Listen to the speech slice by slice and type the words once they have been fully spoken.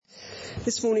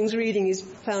This morning's reading is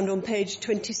found on page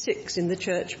 26 in the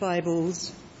Church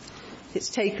Bibles. It's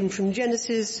taken from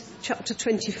Genesis chapter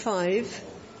 25,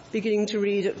 beginning to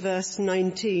read at verse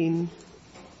 19.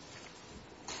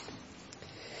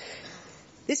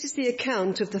 This is the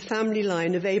account of the family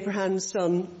line of Abraham's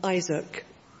son Isaac.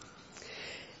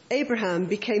 Abraham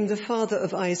became the father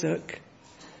of Isaac,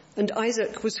 and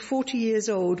Isaac was 40 years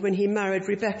old when he married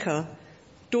Rebekah,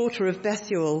 daughter of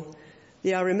Bethuel,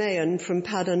 the Aramean from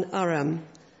Paddan Aram,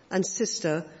 and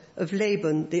sister of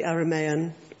Laban the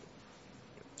Aramean.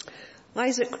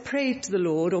 Isaac prayed to the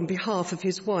Lord on behalf of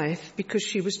his wife because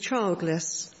she was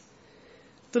childless.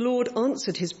 The Lord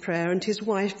answered his prayer, and his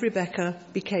wife Rebekah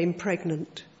became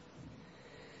pregnant.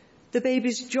 The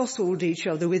babies jostled each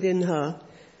other within her,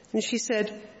 and she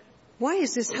said, "Why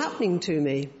is this happening to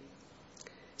me?"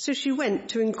 So she went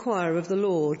to inquire of the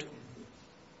Lord.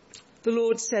 The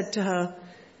Lord said to her,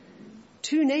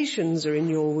 "Two nations are in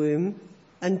your womb,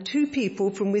 and two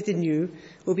people from within you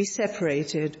will be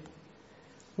separated.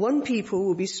 One people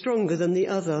will be stronger than the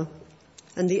other,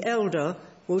 and the elder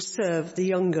will serve the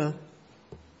younger."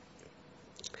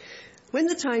 When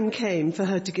the time came for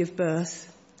her to give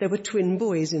birth, there were twin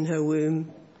boys in her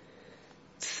womb.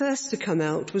 The first to come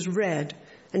out was red,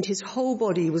 and his whole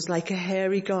body was like a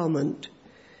hairy garment.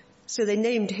 So they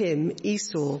named him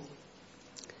Esau.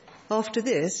 After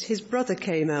this, his brother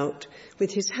came out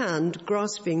with his hand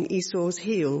grasping Esau's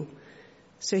heel.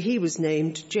 So he was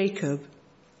named Jacob.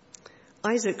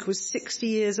 Isaac was 60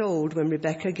 years old when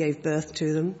Rebekah gave birth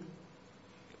to them.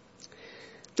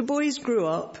 The boys grew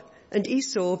up, and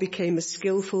Esau became a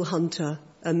skillful hunter,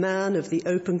 a man of the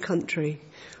open country,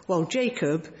 while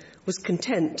Jacob was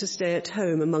content to stay at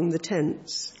home among the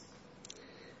tents.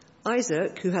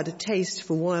 Isaac, who had a taste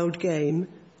for wild game,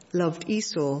 loved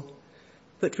Esau,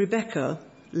 but Rebekah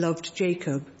loved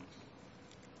Jacob.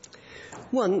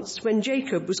 Once, when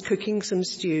Jacob was cooking some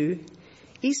stew,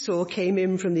 Esau came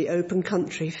in from the open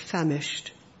country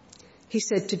famished. He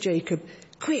said to Jacob,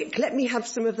 "Quick, let me have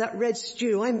some of that red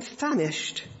stew. I'm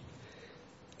famished."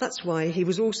 That's why he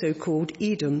was also called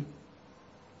Edom.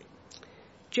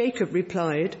 Jacob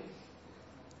replied,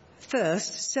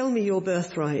 "First, sell me your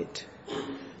birthright."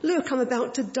 "Look, I'm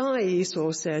about to die,"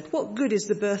 Esau said. "What good is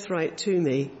the birthright to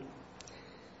me?"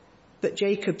 But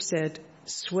Jacob said,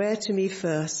 "Swear to me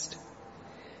first."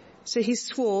 So he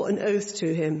swore an oath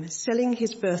to him, selling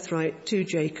his birthright to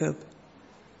Jacob.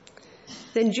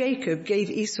 Then Jacob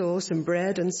gave Esau some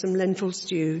bread and some lentil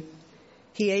stew.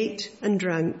 He ate and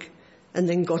drank, and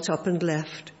then got up and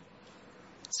left.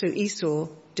 So Esau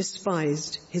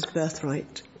despised his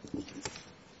birthright.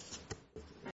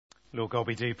 Lord God,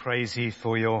 we do praise you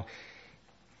for your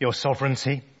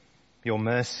sovereignty, your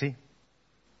mercy.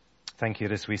 Thank you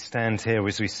that as we stand here,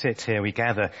 as we sit here, we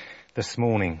gather this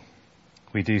morning.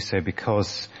 We do so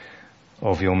because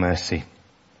of your mercy.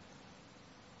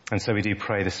 And so we do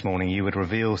pray this morning you would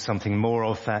reveal something more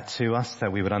of that to us,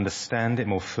 that we would understand it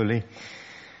more fully,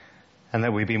 and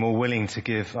that we'd be more willing to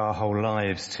give our whole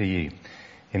lives to you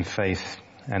in faith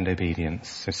and obedience.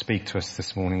 So speak to us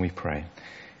this morning, we pray.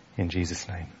 In Jesus'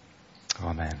 name.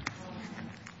 Amen.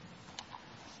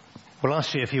 Well,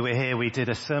 last year, if you were here, we did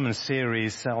a sermon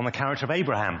series on the character of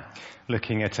Abraham,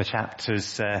 looking at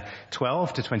chapters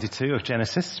 12 to 22 of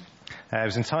Genesis. It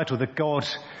was entitled The God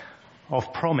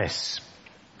of Promise,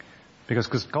 because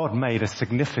God made a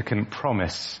significant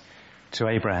promise to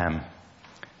Abraham,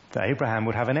 that Abraham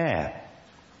would have an heir.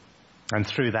 And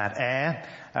through that heir,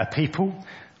 a people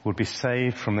would be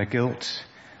saved from the guilt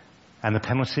and the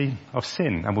penalty of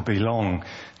sin and would belong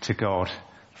to God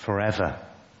forever.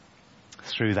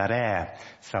 Through that heir,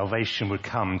 salvation would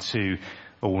come to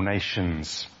all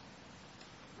nations.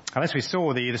 And as we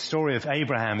saw, the story of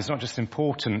Abraham is not just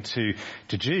important to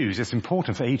Jews, it's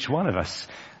important for each one of us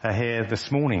here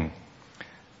this morning.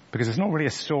 Because it's not really a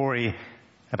story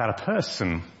about a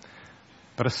person,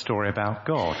 but a story about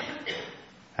God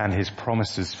and his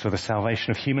promises for the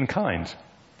salvation of humankind,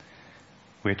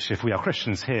 which, if we are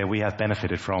Christians here, we have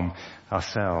benefited from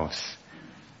ourselves.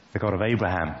 The God of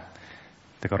Abraham,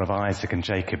 the God of Isaac and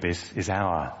Jacob is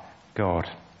our God.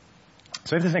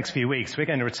 So over the next few weeks, we're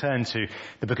going to return to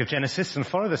the book of Genesis and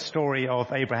follow the story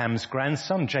of Abraham's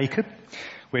grandson, Jacob,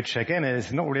 which again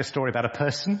is not really a story about a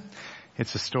person.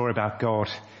 It's a story about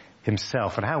God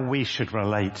himself and how we should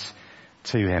relate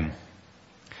to him.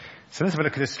 So let's have a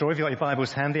look at this story. If you've got your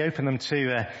Bibles handy, open them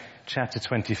to chapter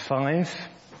 25.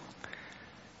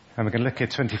 And we're going to look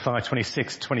at 25,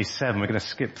 26, 27. We're going to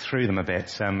skip through them a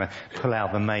bit and pull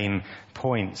out the main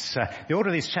points. The order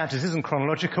of these chapters isn't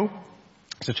chronological.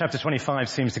 So chapter 25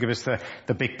 seems to give us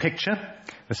the big picture,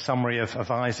 the summary of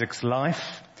Isaac's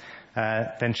life.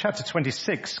 Then chapter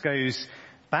 26 goes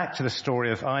back to the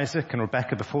story of Isaac and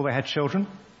Rebekah before they had children.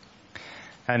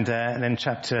 And then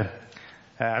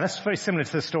that's very similar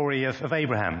to the story of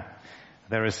Abraham.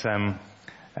 There is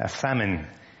a famine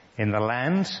in the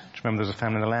land. Do you remember there was a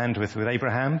famine in the land with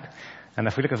Abraham? And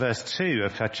if we look at verse 2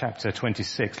 of chapter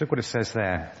 26, look what it says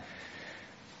there.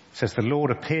 It says, the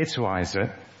Lord appeared to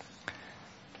Isaac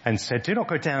and said, do not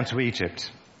go down to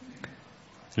Egypt.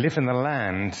 Live in the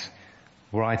land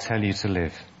where I tell you to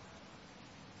live.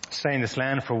 Stay in this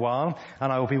land for a while,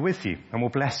 and I will be with you and will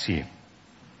bless you.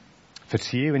 For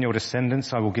to you and your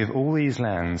descendants I will give all these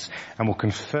lands and will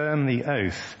confirm the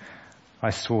oath I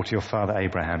swore to your father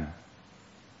Abraham.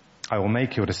 I will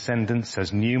make your descendants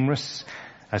as numerous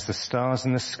as the stars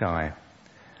in the sky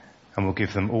and will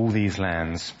give them all these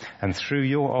lands. And through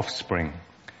your offspring,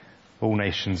 all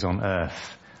nations on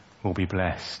earth will be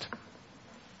blessed.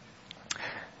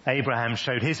 Abraham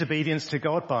showed his obedience to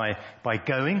God by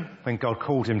going when God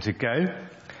called him to go.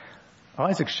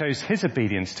 Isaac shows his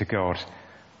obedience to God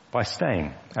by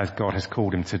staying as God has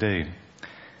called him to do.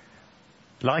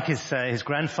 Like his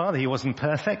grandfather, he wasn't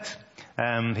perfect.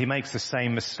 He makes the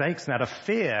same mistakes. And out of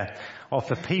fear of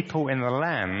the people in the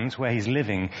land where he's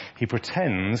living, he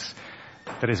pretends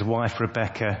that his wife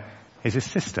Rebekah is his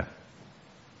sister.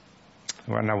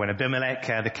 Well, now when Abimelech,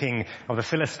 the king of the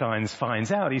Philistines,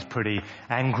 finds out, he's pretty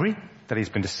angry that he's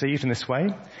been deceived in this way.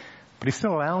 But he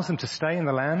still allows him to stay in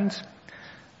the land.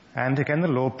 And again, the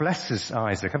Lord blesses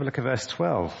Isaac. Have a look at verse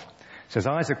 12. It says,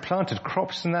 Isaac planted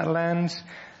crops in that land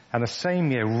and the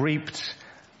same year reaped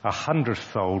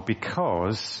 100-fold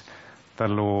because the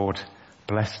Lord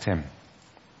blessed him.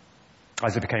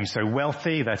 Isaac became so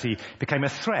wealthy that he became a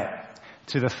threat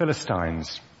to the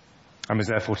Philistines and was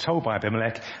therefore told by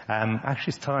Abimelech,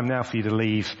 actually it's time now for you to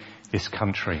leave this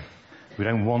country. We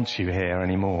don't want you here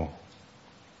anymore.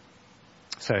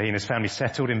 So he and his family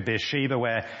settled in Beersheba,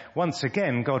 where once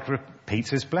again God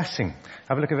repeats his blessing.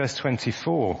 Have a look at verse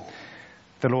 24.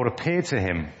 The Lord appeared to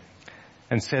him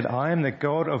and said, I am the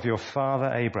God of your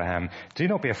father Abraham. Do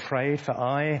not be afraid, for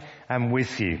I am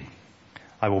with you.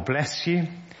 I will bless you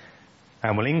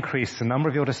and will increase the number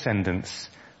of your descendants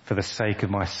for the sake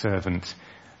of my servant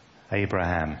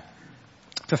Abraham.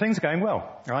 So things are going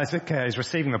well. Isaac is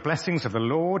receiving the blessings of the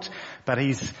Lord, but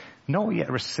he's not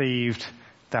yet received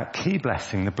that key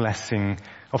blessing, the blessing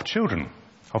of children,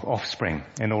 of offspring,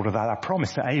 in order that that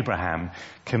promise to Abraham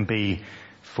can be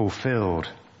fulfilled.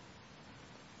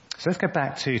 So let's go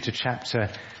back to chapter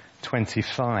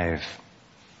 25.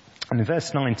 And in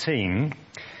verse 19,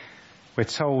 we're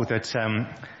told that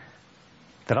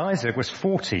Isaac was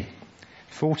 40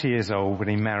 years old when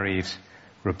he married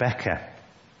Rebekah.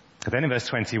 But then in verse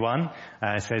 21,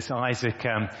 it says Isaac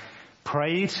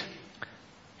prayed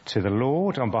to the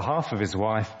Lord on behalf of his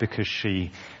wife because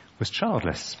she was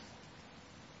childless.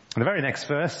 In the very next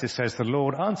verse, it says the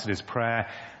Lord answered his prayer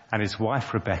and his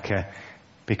wife Rebekah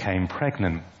became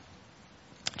pregnant.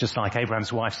 Just like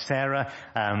Abraham's wife Sarah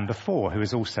before, who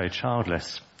was also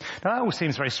childless. Now that all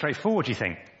seems very straightforward, you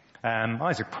think.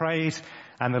 Isaac prayed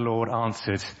and the Lord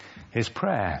answered his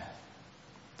prayer.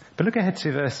 But look ahead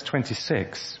to verse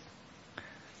 26.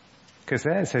 Because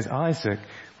there it says Isaac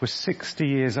was 60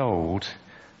 years old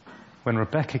when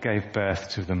Rebekah gave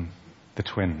birth to them, the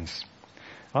twins.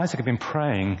 Isaac had been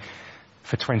praying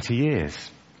for 20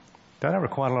 years. That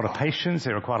required a lot of patience.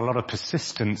 It required a lot of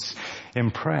persistence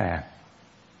in prayer.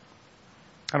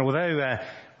 And although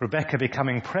Rebekah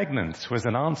becoming pregnant was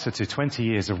an answer to 20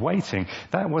 years of waiting,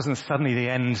 that wasn't suddenly the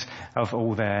end of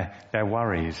all their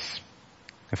worries.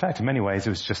 In fact, in many ways, it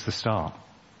was just the start.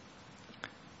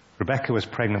 Rebekah was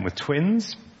pregnant with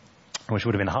twins, which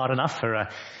would have been hard enough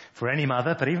for any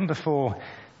mother, but even before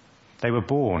they were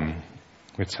born,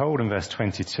 we're told in verse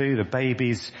 22, the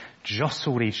babies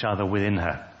jostled each other within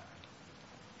her.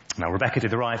 Now, Rebekah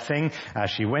did the right thing. As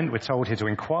she went, we're told here to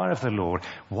inquire of the Lord,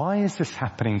 why is this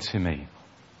happening to me?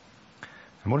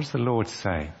 And what does the Lord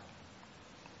say?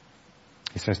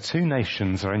 He says, 2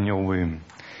 nations are in your womb,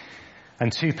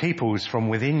 and 2 peoples from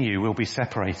within you will be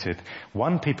separated.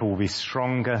 One people will be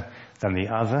stronger than the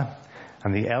other,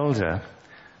 and the elder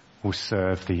will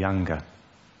serve the younger.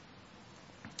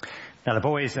 Now the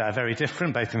boys are very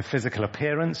different, both in physical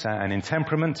appearance and in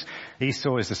temperament.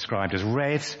 Esau is described as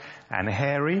red and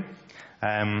hairy.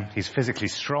 He's physically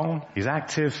strong, he's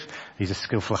active, he's a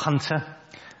skillful hunter,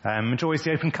 enjoys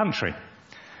the open country.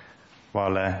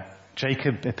 While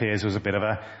Jacob appears as a bit of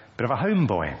a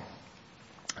homeboy.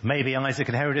 Maybe Isaac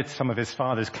inherited some of his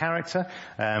father's character,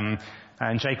 and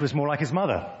Jacob was more like his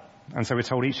mother. And so we're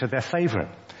told each had their favourite.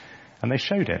 And they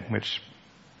showed it, which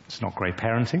is not great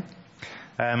parenting.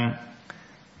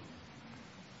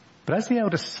 But as the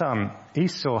eldest son,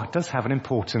 Esau does have an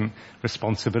important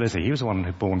responsibility. He was the one who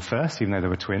was born first, even though they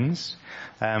were twins.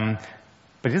 But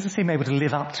he doesn't seem able to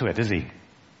live up to it, does he?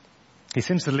 He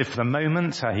seems to live for the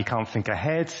moment. He can't think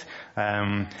ahead.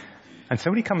 And so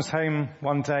when he comes home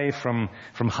one day from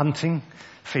hunting,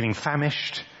 feeling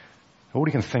famished, all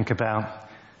he can think about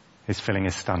is filling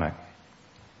his stomach.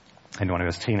 Anyone who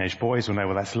has teenage boys will know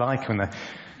what that's like when the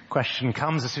question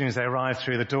comes as soon as they arrive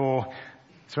through the door,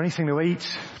 is there anything to eat?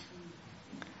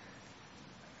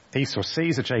 Esau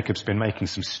sees that Jacob's been making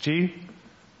some stew,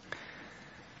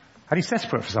 and he's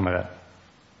desperate for some of it.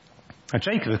 And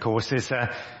Jacob, of course, is a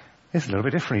little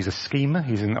bit different. He's a schemer,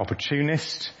 he's an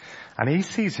opportunist, and he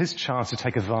sees his chance to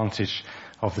take advantage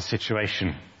of the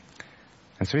situation.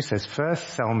 And so he says,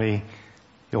 first sell me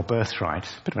your birthright.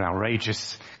 A bit of an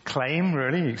outrageous claim,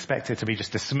 really. You expect it to be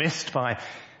just dismissed by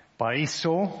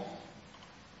Esau.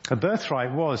 A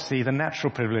birthright was the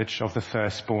natural privilege of the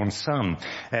firstborn son.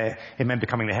 It meant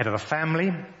becoming the head of the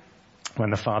family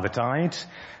when the father died,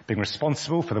 being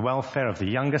responsible for the welfare of the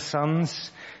younger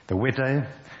sons, the widow,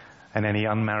 and any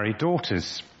unmarried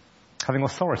daughters, having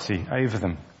authority over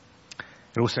them.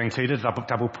 It also included a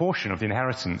double portion of the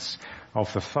inheritance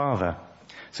of the father.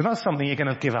 So that's something you're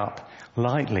going to give up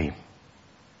lightly.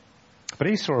 But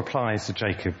Esau replies to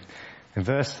Jacob in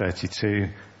verse 32,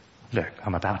 look,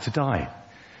 I'm about to die.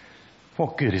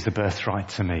 What good is the birthright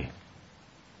to me?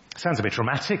 Sounds a bit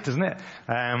dramatic, doesn't it?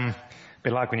 A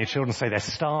bit like when your children say they're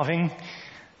starving.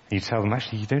 You tell them,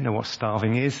 actually, you don't know what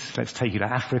starving is. Let's take you to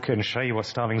Africa and show you what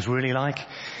starving is really like.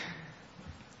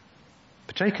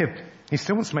 But Jacob, he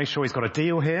still wants to make sure he's got a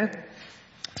deal here.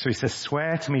 So he says,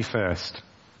 swear to me first.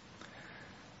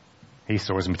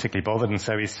 Esau isn't particularly bothered, and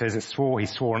so he says he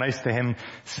swore an oath to him,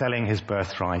 selling his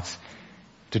birthright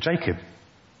to Jacob.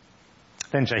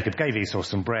 Then Jacob gave Esau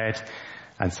some bread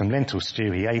and some lentil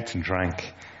stew. He ate and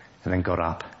drank and then got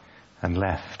up and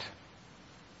left.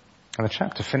 And the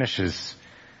chapter finishes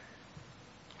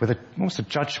with almost a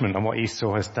judgment on what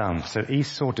Esau has done. So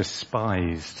Esau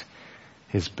despised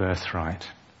his birthright.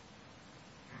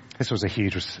 This was a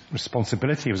huge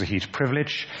responsibility. It was a huge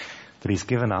privilege that he's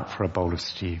given up for a bowl of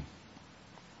stew.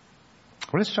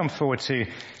 Well, let's jump forward to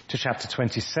chapter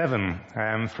 27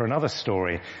 for another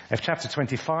story. If chapter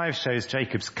 25 shows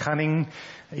Jacob's cunning,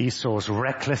 Esau's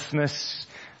recklessness,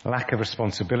 lack of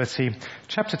responsibility,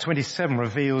 chapter 27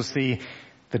 reveals the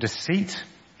deceit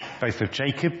both of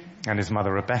Jacob and his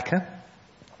mother Rebekah,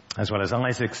 as well as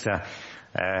Isaac's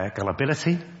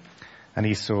gullibility and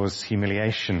Esau's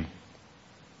humiliation.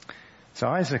 So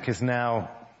Isaac is now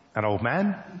an old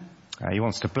man. He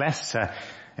wants to bless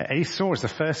Esau as the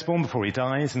firstborn before he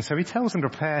dies, and so he tells him to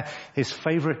prepare his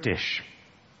favourite dish,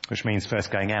 which means first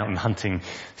going out and hunting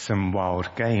some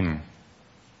wild game.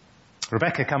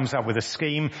 Rebekah comes up with a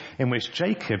scheme in which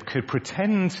Jacob could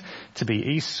pretend to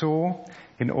be Esau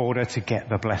in order to get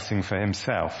the blessing for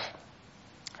himself.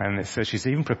 And so she's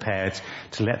even prepared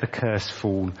to let the curse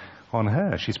fall on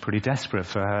her. She's pretty desperate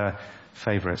for her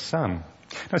favourite son.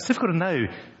 Now, it's difficult to know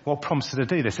what prompts her to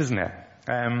do this, isn't it?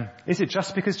 Is it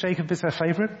just because Jacob is her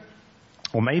favourite?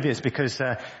 Or maybe it's because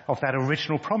of that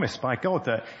original promise by God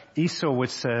that Esau would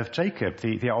serve Jacob,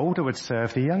 the older would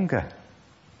serve the younger.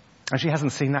 And she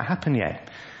hasn't seen that happen yet.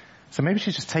 So maybe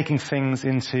she's just taking things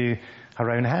into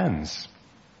her own hands,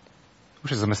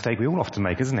 which is a mistake we all often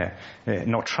make, isn't it?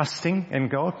 Not trusting in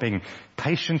God, being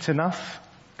patient enough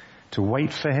to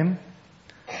wait for him,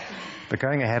 but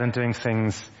going ahead and doing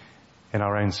things in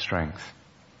our own strength.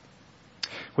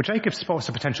 Well, Jacob spots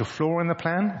a potential flaw in the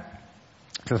plan.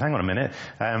 He says, hang on a minute,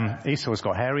 Esau's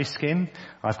got hairy skin,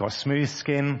 I've got smooth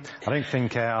skin, I don't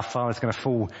think our father's going to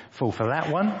fall for that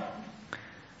one.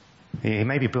 He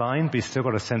may be blind, but he's still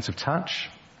got a sense of touch.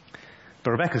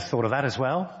 But Rebekah's thought of that as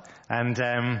well,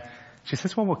 and she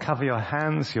says, well, we'll cover your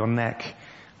hands, your neck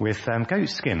with goat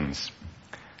skins,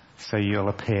 so you'll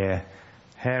appear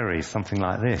hairy, something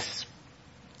like this.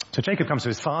 So Jacob comes to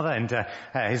his father, and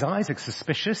his eyes are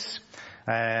suspicious.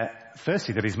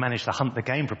 Firstly, that he's managed to hunt the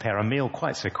game, prepare a meal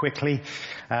quite so quickly.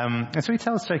 And so he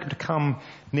tells Jacob to come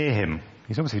near him.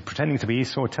 He's obviously pretending to be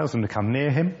Esau, tells him to come near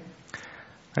him.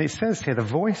 And it says here, the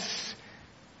voice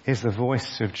is the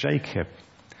voice of Jacob,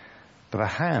 but the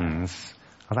hands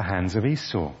are the hands of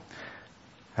Esau.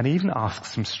 And he even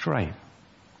asks him straight,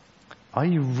 are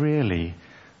you really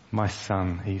my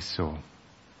son Esau?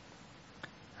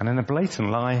 And in a blatant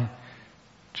lie,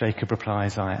 Jacob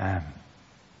replies, I am.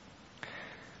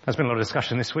 There's been a lot of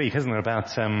discussion this week, hasn't there,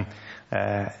 about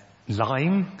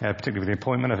lying, particularly with the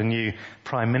appointment of a new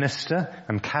Prime Minister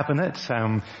and Cabinet,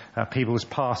 people's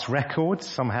past records.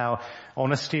 Somehow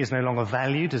honesty is no longer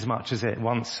valued as much as it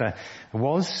once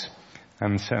was.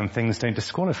 and certain things don't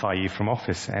disqualify you from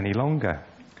office any longer.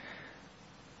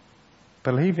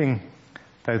 Believing,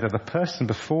 though, that the person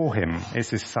before him is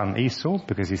his son Esau,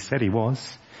 because he said he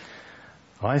was,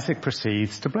 Isaac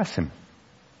proceeds to bless him.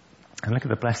 And look at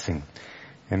the blessing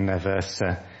in verse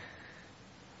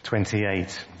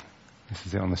 28. This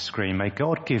is it on the screen. May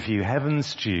God give you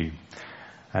heaven's dew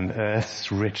and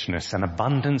earth's richness, and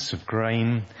abundance of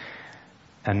grain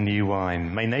and new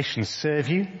wine. May nations serve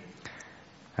you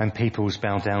and peoples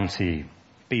bow down to you.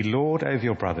 Be Lord over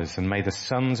your brothers, and may the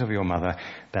sons of your mother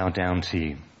bow down to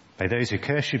you. May those who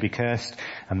curse you be cursed,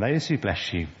 and those who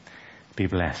bless you be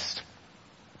blessed.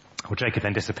 Well, Jacob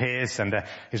then disappears, and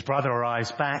his brother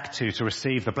arrives back to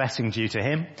receive the blessing due to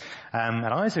him. And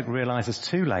Isaac realizes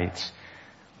too late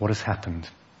what has happened,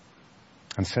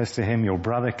 and says to him, your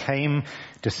brother came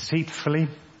deceitfully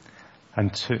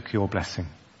and took your blessing.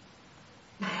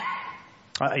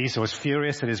 Esau was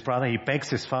furious at his brother. He begs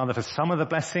his father for some of the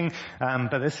blessing,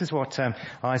 but this is what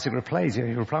Isaac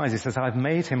replies. He says, I've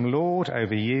made him lord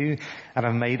over you, and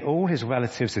I've made all his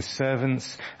relatives his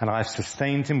servants, and I've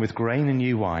sustained him with grain and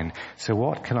new wine. So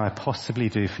what can I possibly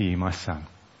do for you, my son?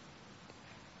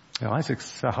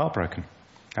 Isaac's heartbroken.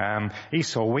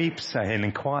 Esau weeps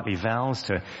and quietly vows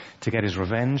to get his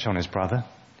revenge on his brother.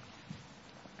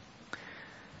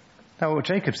 Now,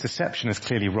 Jacob's deception is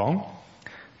clearly wrong.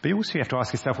 But also you have to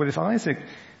ask yourself, well, if Isaac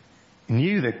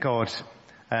knew that God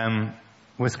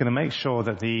was going to make sure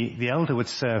that the elder would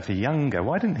serve the younger,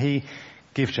 why didn't he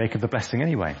give Jacob the blessing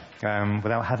anyway,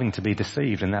 without having to be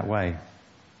deceived in that way?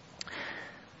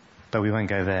 But we won't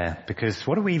go there, because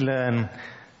what do we learn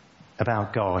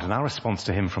about God and our response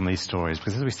to him from these stories?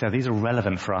 Because as we said, these are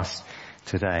relevant for us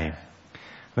today.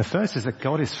 The first is that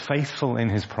God is faithful in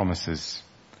his promises,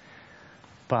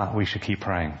 but we should keep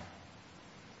praying.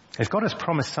 If God has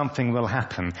promised something will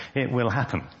happen, it will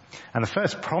happen. And the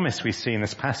first promise we see in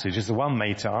this passage is the one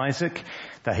made to Isaac,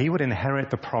 that he would inherit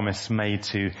the promise made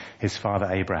to his father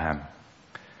Abraham,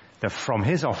 that from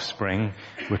his offspring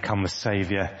would come the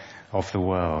Saviour of the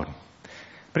world.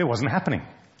 But it wasn't happening.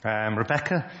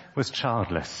 Rebekah was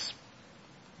childless.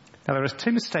 Now there are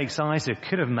two mistakes Isaac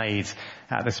could have made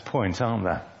at this point, aren't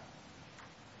there?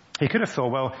 He could have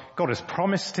thought, well, God has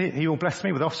promised he will bless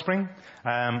me with offspring.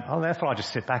 Therefore I'll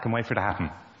just sit back and wait for it to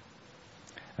happen.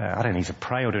 I don't need to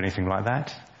pray or do anything like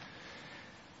that.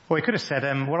 Or he could have said,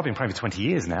 well, I've been praying for 20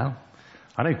 years now.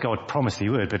 I know God promised he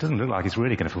would, but it doesn't look like he's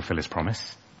really going to fulfill his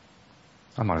promise.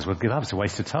 I might as well give up. It's a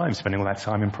waste of time spending all that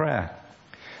time in prayer.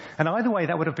 And either way,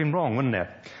 that would have been wrong, wouldn't it?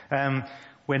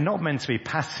 We're not meant to be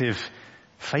passive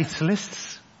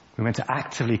fatalists. We're meant to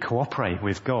actively cooperate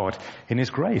with God in his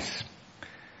grace.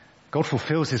 God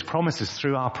fulfills his promises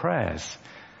through our prayers.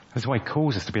 That's why he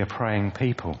calls us to be a praying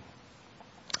people.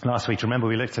 Last week, remember,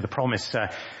 we looked at the promise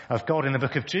of God in the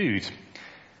book of Jude,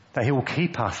 that he will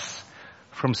keep us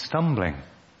from stumbling.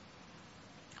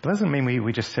 But that doesn't mean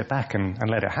we just sit back and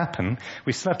let it happen.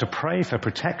 We still have to pray for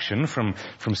protection from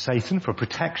Satan, for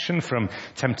protection from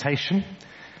temptation,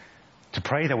 to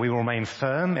pray that we will remain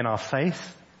firm in our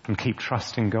faith and keep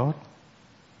trusting God.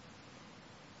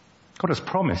 God has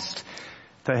promised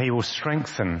that he will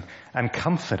strengthen and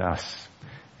comfort us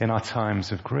in our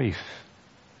times of grief.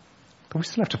 But we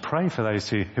still have to pray for those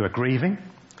who are grieving,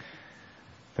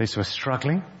 those who are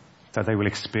struggling, that they will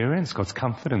experience God's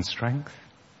comfort and strength.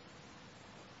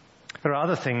 There are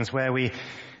other things where we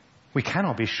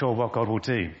cannot be sure what God will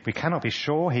do. We cannot be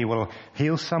sure he will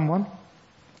heal someone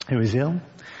who is ill.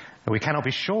 We cannot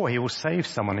be sure he will save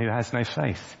someone who has no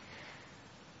faith.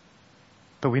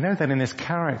 But we know that in his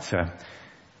character,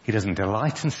 he doesn't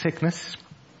delight in sickness.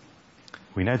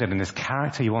 We know that in his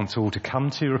character he wants all to come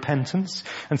to repentance.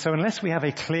 And so unless we have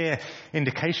a clear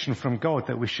indication from God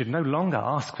that we should no longer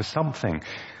ask for something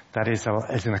that is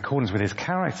in accordance with his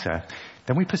character,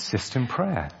 then we persist in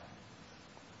prayer.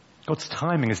 God's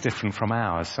timing is different from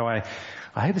ours. So I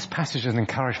hope this passage is an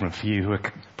encouragement for you who are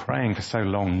praying for so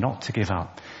long not to give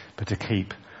up, but to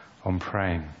keep on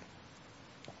praying.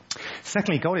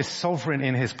 Secondly, God is sovereign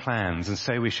in his plans, and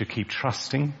so we should keep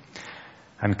trusting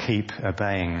and keep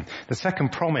obeying. The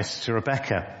second promise to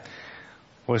Rebekah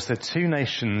was that 2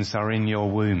 nations are in your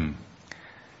womb,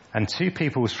 and 2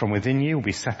 peoples from within you will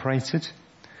be separated.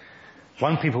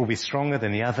 One people will be stronger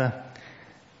than the other,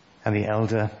 and the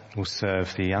elder will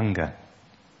serve the younger.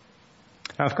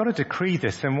 Now, I've got to decree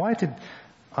this. Then why did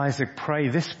Isaac pray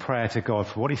this prayer to God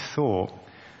for what he thought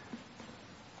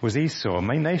was Esau?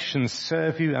 May nations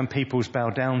serve you and peoples bow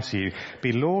down to you.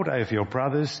 Be Lord over your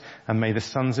brothers, and may the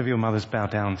sons of your mothers bow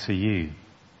down to you.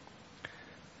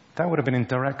 That would have been in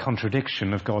direct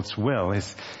contradiction of God's will,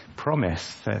 his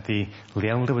promise that the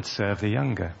elder would serve the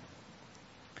younger.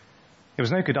 It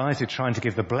was no good Isaac trying to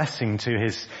give the blessing to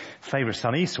his favourite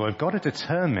son Esau if God had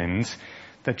determined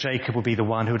that Jacob would be the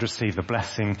one who would receive the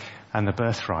blessing and the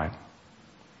birthright.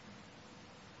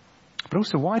 But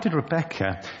also, why did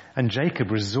Rebekah and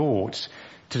Jacob resort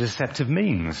to deceptive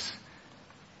means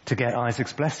to get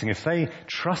Isaac's blessing if they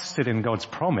trusted in God's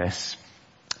promise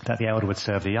that the elder would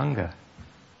serve the younger?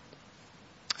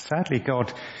 Sadly,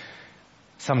 God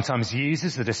sometimes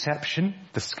uses the deception,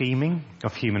 the scheming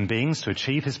of human beings to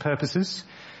achieve his purposes.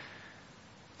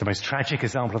 The most tragic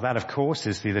example of that, of course,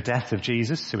 is the death of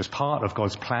Jesus. It was part of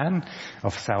God's plan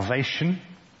of salvation.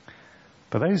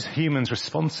 But those humans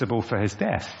responsible for his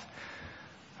death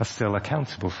are still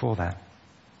accountable for that.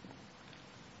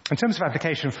 In terms of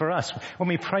application for us, when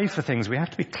we pray for things, we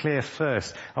have to be clear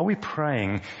first. Are we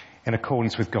praying in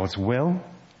accordance with God's will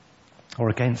or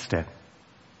against it?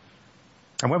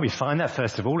 And where we find that,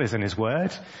 first of all, is in his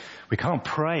word. We can't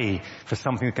pray for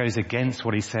something that goes against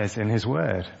what he says in his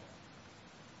word.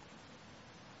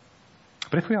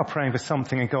 But if we are praying for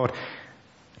something and God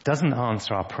doesn't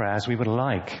answer our prayers we would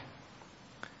like,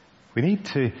 we need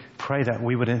to pray that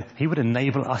he would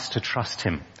enable us to trust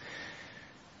him.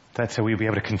 That we would be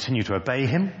able to continue to obey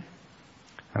him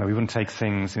and that we wouldn't take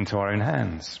things into our own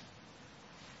hands.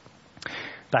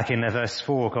 Back in verse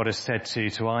 4, God has said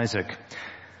to Isaac,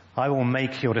 I will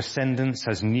make your descendants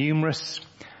as numerous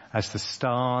as the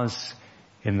stars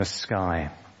in the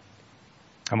sky.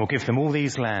 And will give them all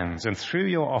these lands, and through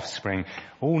your offspring,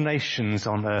 all nations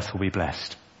on earth will be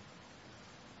blessed.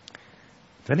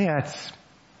 Then he adds,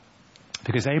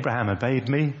 because Abraham obeyed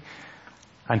me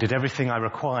and did everything I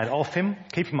required of him,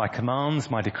 keeping my commands,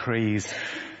 my decrees,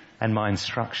 and my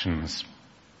instructions.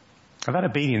 And that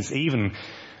obedience even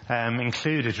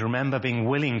included, remember, being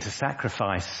willing to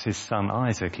sacrifice his son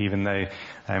Isaac, even though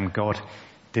God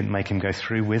didn't make him go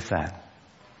through with that.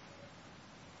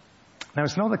 Now,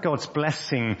 it's not that God's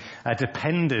blessing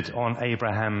depended on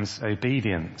Abraham's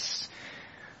obedience.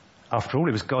 After all,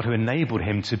 it was God who enabled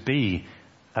him to be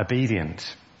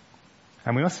obedient.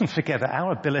 And we mustn't forget that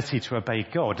our ability to obey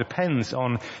God depends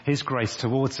on his grace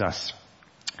towards us.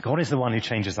 God is the one who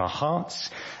changes our hearts,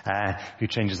 who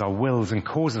changes our wills and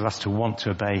causes us to want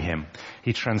to obey him.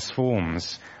 He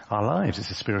transforms our lives. It's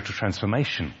a spiritual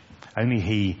transformation. Only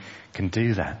he can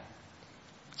do that.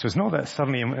 So it's not that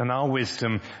suddenly in our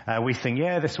wisdom we think,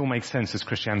 yeah, this all makes sense as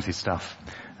Christianity stuff.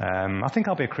 I think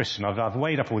I'll be a Christian. I've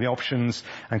weighed up all the options,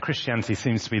 and Christianity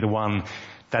seems to be the one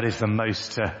that is the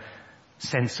most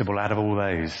sensible out of all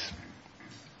those.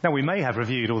 Now, we may have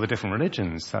reviewed all the different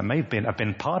religions that may have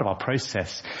been part of our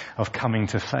process of coming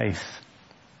to faith.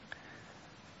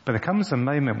 But there comes a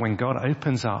moment when God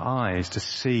opens our eyes to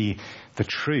see the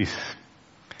truth.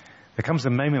 There comes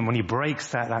a moment when he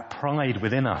breaks that pride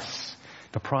within us,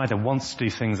 the pride that wants to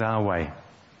do things our way,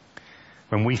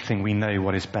 when we think we know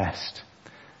what is best.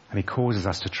 And he causes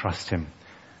us to trust him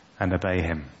and obey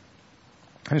him.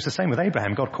 And it's the same with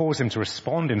Abraham. God calls him to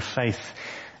respond in faith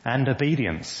and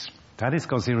obedience. That is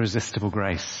God's irresistible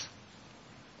grace.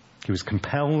 He was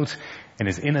compelled in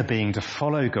his inner being to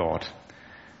follow God,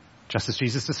 just as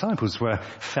Jesus' disciples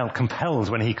felt compelled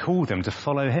when he called them to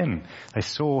follow him. They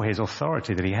saw his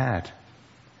authority that he had.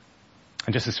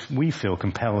 And just as we feel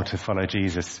compelled to follow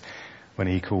Jesus when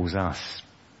he calls us.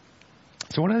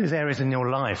 So what are those areas in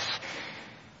your life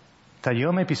that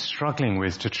you may be struggling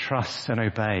with to trust and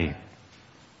obey,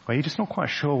 where you're just not quite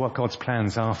sure what God's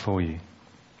plans are for you?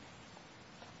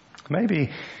 Maybe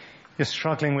you're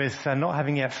struggling with not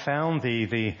having yet found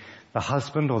the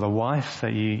husband or the wife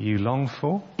that you long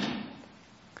for.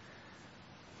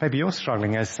 Maybe you're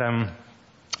struggling as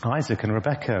Isaac and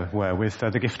Rebekah were with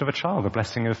the gift of a child, the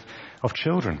blessing of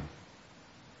children.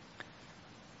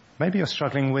 Maybe you're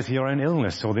struggling with your own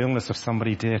illness or the illness of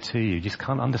somebody dear to you. You just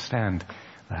can't understand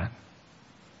that.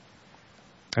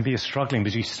 Maybe you're struggling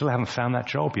because you still haven't found that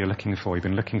job you're looking for, you've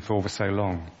been looking for so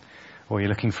long, or you're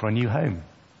looking for a new home.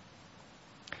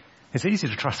 It's easy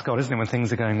to trust God, isn't it, when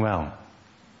things are going well?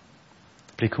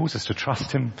 But he calls us to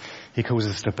trust him. He calls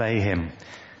us to obey him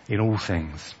in all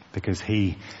things, because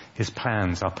his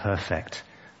plans are perfect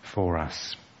for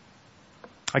us.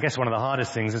 I guess one of the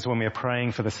hardest things is when we are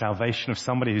praying for the salvation of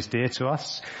somebody who's dear to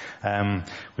us,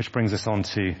 which brings us on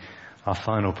to our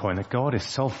final point, that God is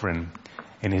sovereign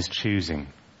in his choosing.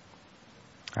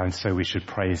 And so we should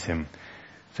praise him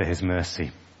for his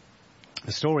mercy.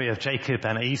 The story of Jacob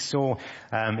and Esau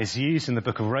is used in the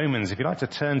book of Romans. If you'd like to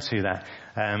turn to that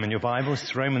in your Bibles,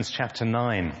 it's Romans chapter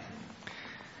 9.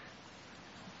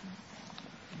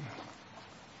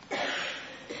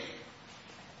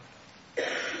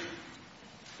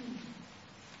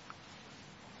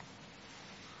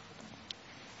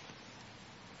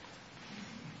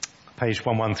 page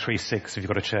 1136 if you've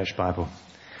got a church Bible.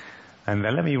 And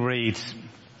let me read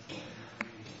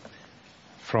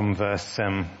from verse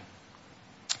 8.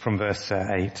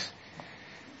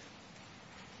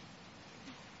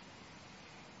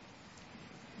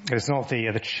 It's not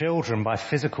the children by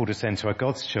physical descent who are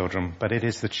God's children, but it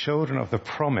is the children of the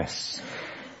promise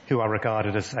who are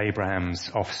regarded as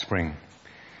Abraham's offspring.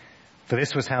 For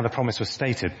this was how the promise was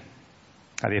stated.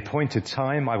 At the appointed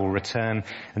time I will return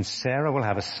and Sarah will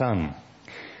have a son.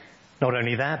 Not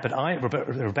only that, but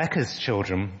Rebekah's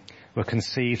children were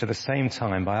conceived at the same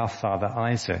time by our father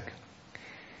Isaac.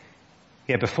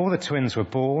 Yet before the twins were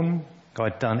born,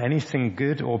 God had done anything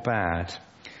good or bad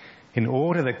in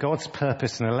order that God's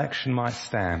purpose and election might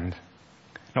stand,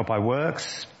 not by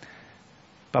works,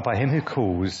 but by him who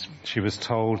calls. She was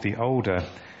told, the older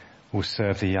will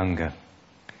serve the younger.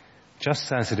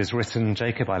 Just as it is written,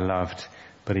 Jacob I loved,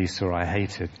 but Esau I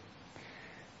hated.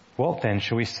 What then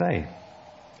shall we say?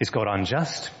 Is God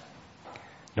unjust?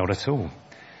 Not at all.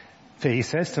 For he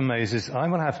says to Moses, I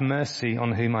will have mercy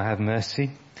on whom I have mercy,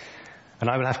 and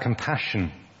I will have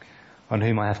compassion on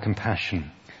whom I have compassion.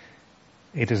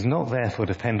 It does not therefore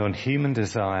depend on human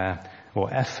desire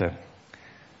or effort,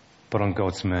 but on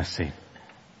God's mercy.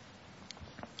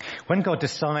 When God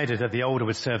decided that the older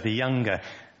would serve the younger,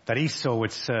 that Esau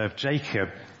would serve Jacob,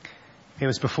 it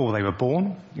was before they were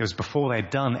born. It was before they had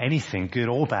done anything good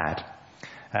or bad.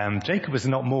 Jacob was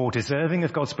not more deserving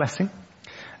of God's blessing.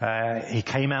 He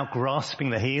came out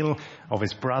grasping the heel of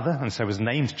his brother and so was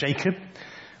named Jacob,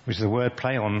 which is a word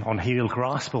play on heel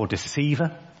grasp or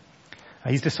deceiver.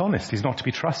 He's dishonest. He's not to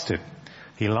be trusted.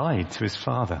 He lied to his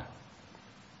father.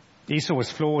 Esau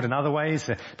was flawed in other ways.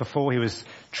 Before he was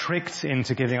tricked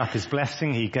into giving up his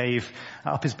blessing, he gave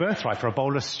up his birthright for a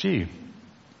bowl of stew.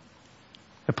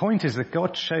 The point is that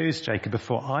God chose Jacob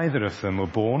before either of them were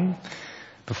born,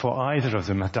 before either of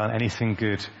them had done anything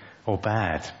good or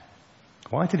bad.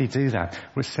 Why did he do that?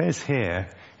 Well, it says here,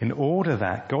 in order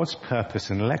that God's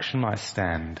purpose and election might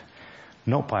stand,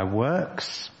 not by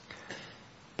works,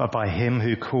 but by him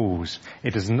who calls.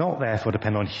 It does not therefore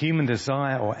depend on human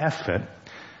desire or effort,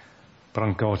 but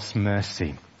on God's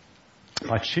mercy.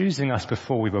 By choosing us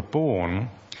before we were born,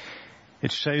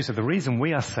 it shows that the reason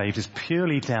we are saved is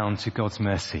purely down to God's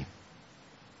mercy.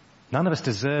 None of us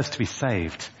deserves to be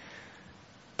saved,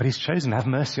 but he's chosen to have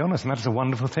mercy on us, and that is a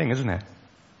wonderful thing, isn't it?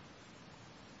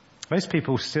 Most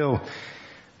people still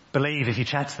believe, if you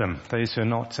chat to them, those who are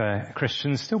not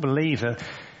Christians, still believe that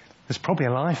there's probably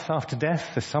a life after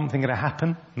death, there's something going to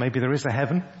happen, maybe there is a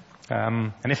heaven,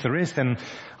 and if there is, then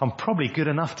I'm probably good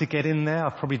enough to get in there,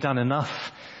 I've probably done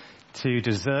enough to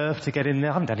deserve to get in there,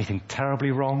 I haven't done anything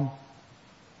terribly wrong.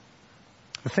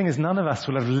 The thing is, none of us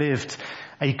will have lived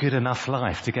a good enough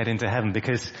life to get into heaven,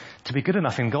 because to be good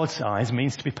enough in God's eyes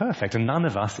means to be perfect, and none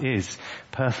of us is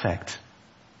perfect.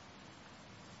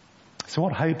 So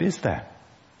what hope is there?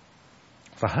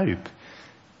 The hope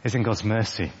is in God's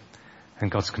mercy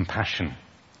and God's compassion,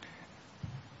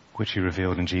 which he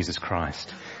revealed in Jesus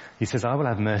Christ. He says, I will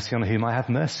have mercy on whom I have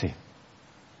mercy.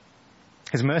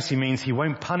 His mercy means he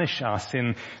won't punish us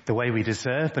in the way we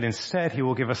deserve, but instead he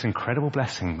will give us incredible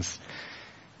blessings.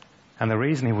 And the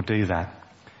reason he will do that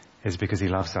is because he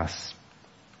loves us.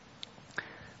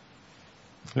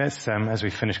 Let's, as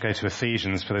we finish, go to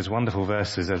Ephesians for those wonderful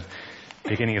verses of the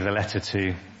beginning of the letter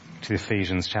to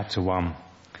Ephesians chapter 1,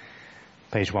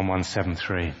 page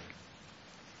 1173.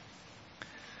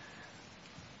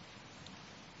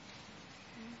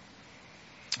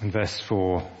 And verse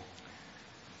 4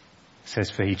 says,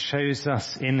 for he chose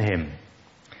us in him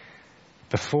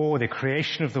before the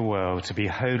creation of the world to be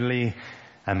holy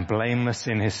and blameless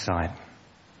in his sight.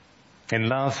 In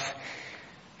love,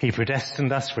 he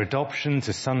predestined us for adoption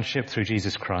to sonship through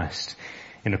Jesus Christ,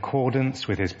 in accordance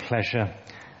with his pleasure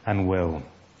and will,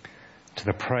 to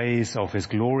the praise of his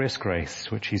glorious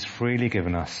grace, which he's freely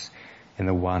given us in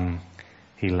the one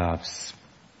he loves.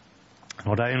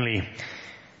 Not only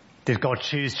did God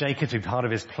choose Jacob to be part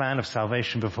of his plan of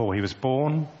salvation before he was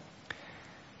born,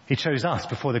 he chose us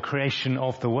before the creation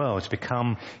of the world to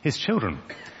become his children,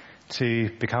 to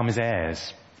become his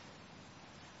heirs.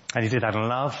 And he did that in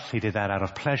love, he did that out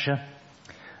of pleasure,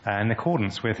 in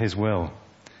accordance with his will.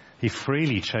 He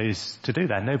freely chose to do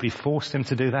that. Nobody forced him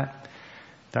to do that.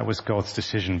 That was God's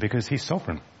decision because he's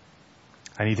sovereign.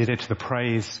 And he did it to the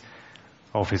praise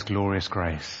of his glorious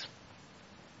grace,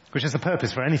 which is the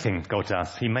purpose for anything God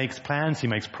does. He makes plans, he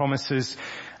makes promises,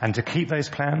 and to keep those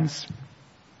plans,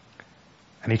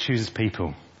 and he chooses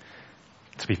people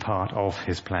to be part of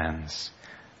his plans.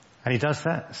 And he does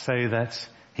that so that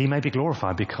he may be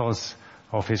glorified because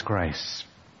of his grace.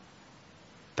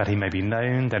 that he may be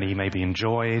known, that he may be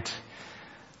enjoyed,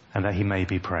 and that he may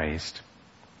be praised.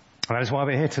 And that is why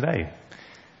we're here today,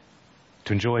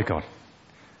 to enjoy God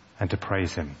and to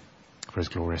praise him for his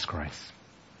glorious grace.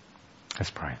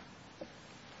 Let's pray.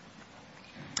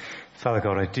 Father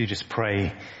God, I do just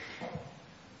pray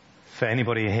for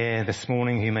anybody here this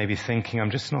morning who may be thinking,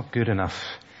 I'm just not good enough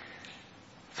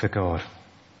for God.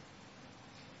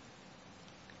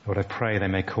 Lord, I pray they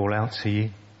may call out to you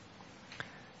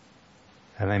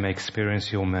and they may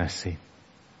experience your mercy.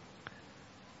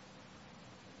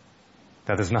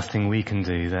 That there's nothing we can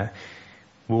do that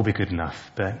will be good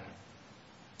enough, but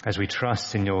as we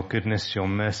trust in your goodness, your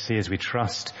mercy, as we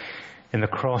trust in the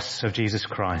cross of Jesus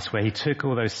Christ, where he took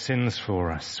all those sins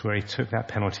for us, where he took that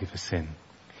penalty for sin,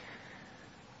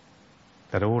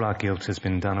 that all our guilt has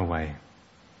been done away.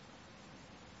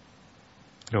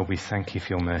 Lord, we thank you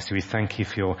for your mercy. We thank you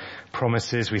for your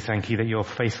promises. We thank you that you're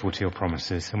faithful to your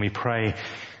promises. And we pray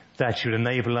that you would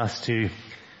enable us to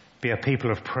be a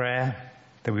people of prayer,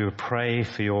 that we would pray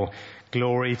for your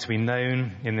glory to be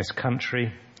known in this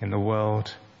country, in the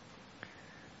world.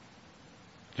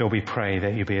 Lord, we pray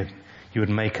that you would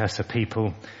make us a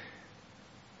people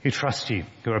who trust you,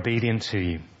 who are obedient to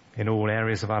you in all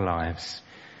areas of our lives.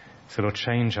 So Lord,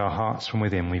 change our hearts from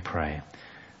within, we pray,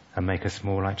 and make us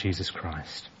more like Jesus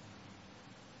Christ,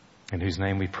 in whose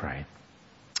name we pray.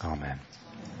 Amen.